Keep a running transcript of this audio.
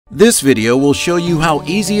This video will show you how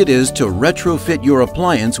easy it is to retrofit your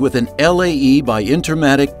appliance with an LAE by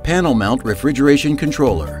Intermatic panel mount refrigeration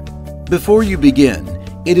controller. Before you begin,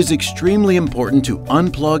 it is extremely important to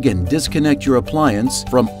unplug and disconnect your appliance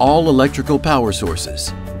from all electrical power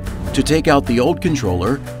sources. To take out the old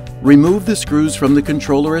controller, remove the screws from the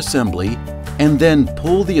controller assembly and then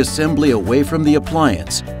pull the assembly away from the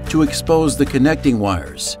appliance to expose the connecting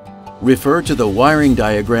wires. Refer to the wiring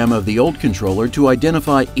diagram of the old controller to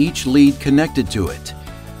identify each lead connected to it.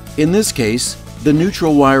 In this case, the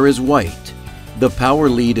neutral wire is white, the power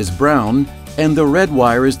lead is brown, and the red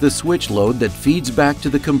wire is the switch load that feeds back to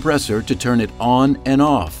the compressor to turn it on and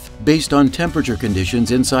off based on temperature conditions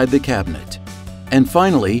inside the cabinet. And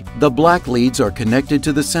finally, the black leads are connected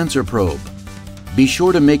to the sensor probe. Be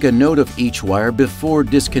sure to make a note of each wire before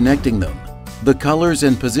disconnecting them. The colors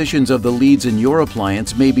and positions of the leads in your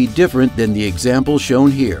appliance may be different than the example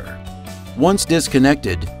shown here. Once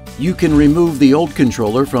disconnected, you can remove the old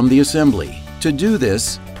controller from the assembly. To do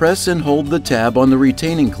this, press and hold the tab on the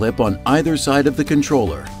retaining clip on either side of the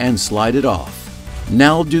controller and slide it off.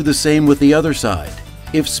 Now do the same with the other side.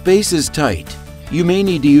 If space is tight, you may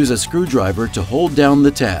need to use a screwdriver to hold down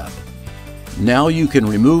the tab. Now you can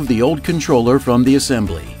remove the old controller from the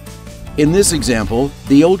assembly. In this example,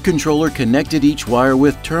 the old controller connected each wire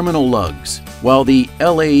with terminal lugs, while the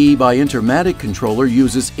LAE by Intermatic controller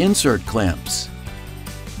uses insert clamps.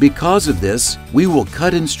 Because of this, we will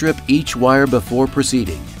cut and strip each wire before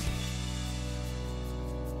proceeding.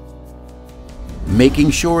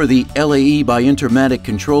 Making sure the LAE by Intermatic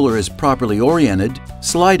controller is properly oriented,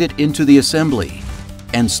 slide it into the assembly,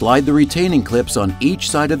 and slide the retaining clips on each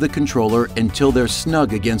side of the controller until they're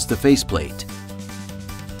snug against the faceplate.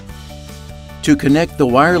 To connect the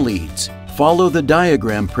wire leads, follow the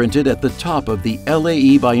diagram printed at the top of the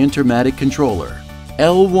LAE by Intermatic controller.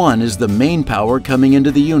 L1 is the main power coming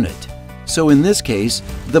into the unit, so in this case,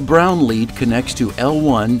 the brown lead connects to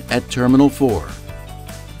L1 at terminal 4.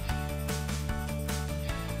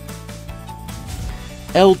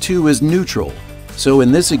 L2 is neutral, so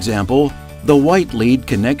in this example, the white lead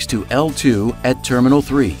connects to L2 at terminal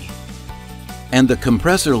 3. And the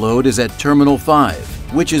compressor load is at terminal 5.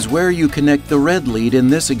 Which is where you connect the red lead in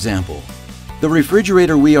this example. The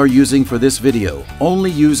refrigerator we are using for this video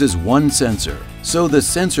only uses one sensor, so the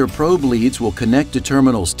sensor probe leads will connect to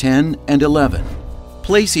terminals 10 and 11.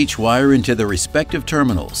 Place each wire into the respective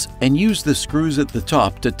terminals and use the screws at the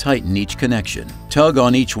top to tighten each connection. Tug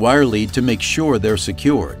on each wire lead to make sure they're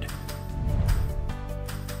secured.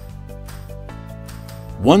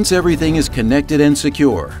 Once everything is connected and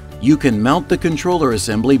secure, you can mount the controller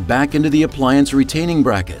assembly back into the appliance retaining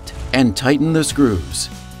bracket and tighten the screws.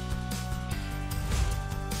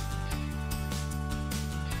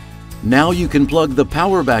 Now you can plug the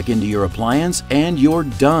power back into your appliance and you're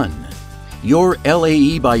done. Your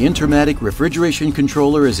LAE by Intermatic refrigeration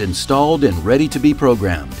controller is installed and ready to be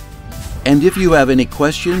programmed. And if you have any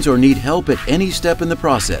questions or need help at any step in the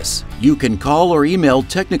process, you can call or email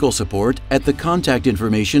technical support at the contact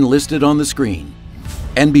information listed on the screen.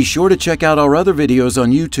 And be sure to check out our other videos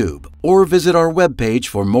on YouTube or visit our webpage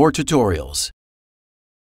for more tutorials.